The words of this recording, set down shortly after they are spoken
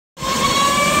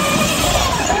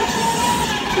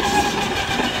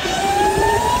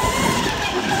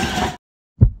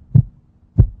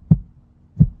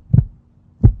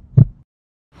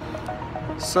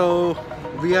So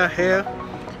we are here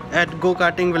at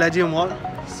Karting Villaggio Mall.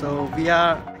 So we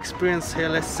are experienced here.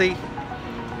 Let's see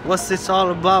what's this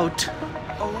all about.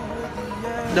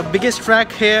 The biggest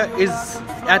track here is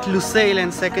at Lusail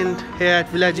and second here at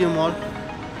Villaggio Mall,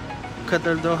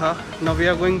 Qatar Doha. Now we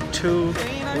are going to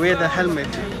wear the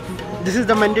helmet. This is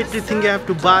the mandatory thing you have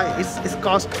to buy. It's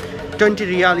cost 20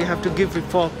 riyal you have to give it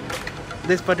for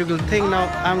this particular thing. Now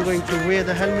I'm going to wear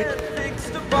the helmet.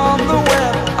 On the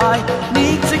web, I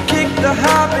need to kick the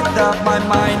habit that my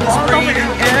mind is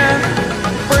breathing in.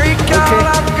 Break out,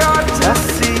 I've got to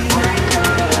see.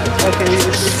 Okay,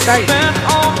 it's tight. Spent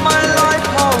all my life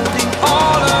holding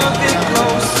all of it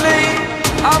closely.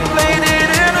 I played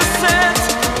it innocent,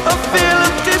 a feel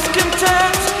of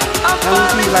discontent. I'm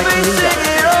finally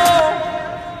facing it all,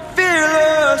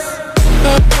 fearless.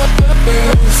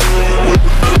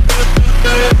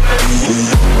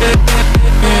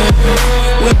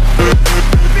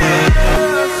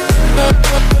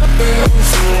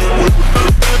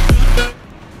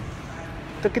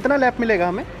 तो कितना lap मिलेगा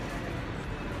हमें?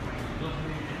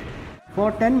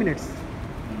 For 10 minutes.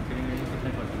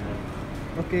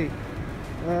 Okay.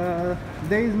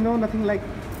 There is nothing like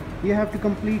you have to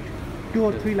complete 2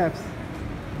 or 3 laps.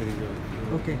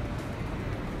 Okay.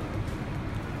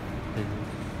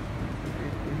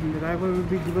 The driver will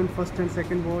be given first and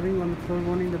second warning. On the third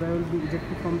warning, the driver will be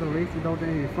ejected from the race without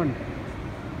any refund.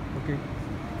 Okay.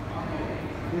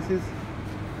 This is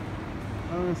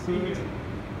our seat.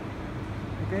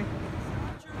 Okay.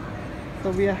 So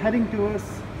we are heading towards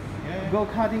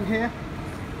go-karting here.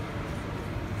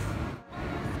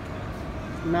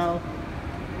 Now,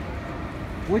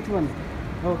 which one?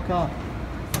 Oh, car.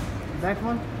 That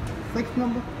one? 6th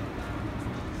number?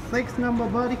 6th number,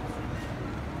 buddy.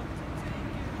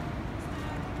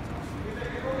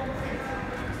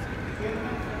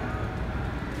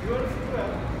 Yours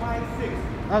 12, mine 6.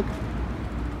 Okay.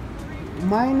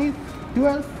 Mine is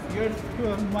 12. Yours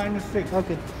 12, mine is 6.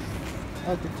 Okay.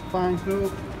 Okay. Fine. Fine.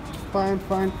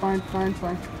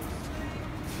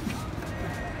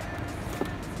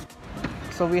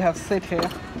 So we have sit here.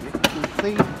 You can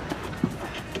see.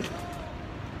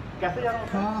 कैसे जा रहा हूँ?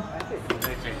 Car. ऐसे.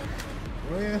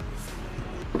 Where?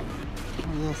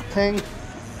 This thing.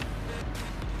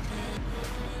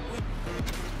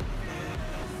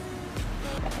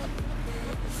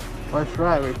 Let's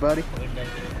try it, buddy.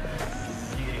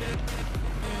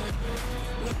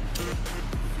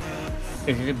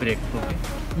 This is a brake. Okay.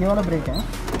 ये वाला break है.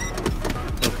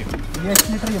 Okay. ये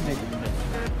accelerator, ये ब्रेक है.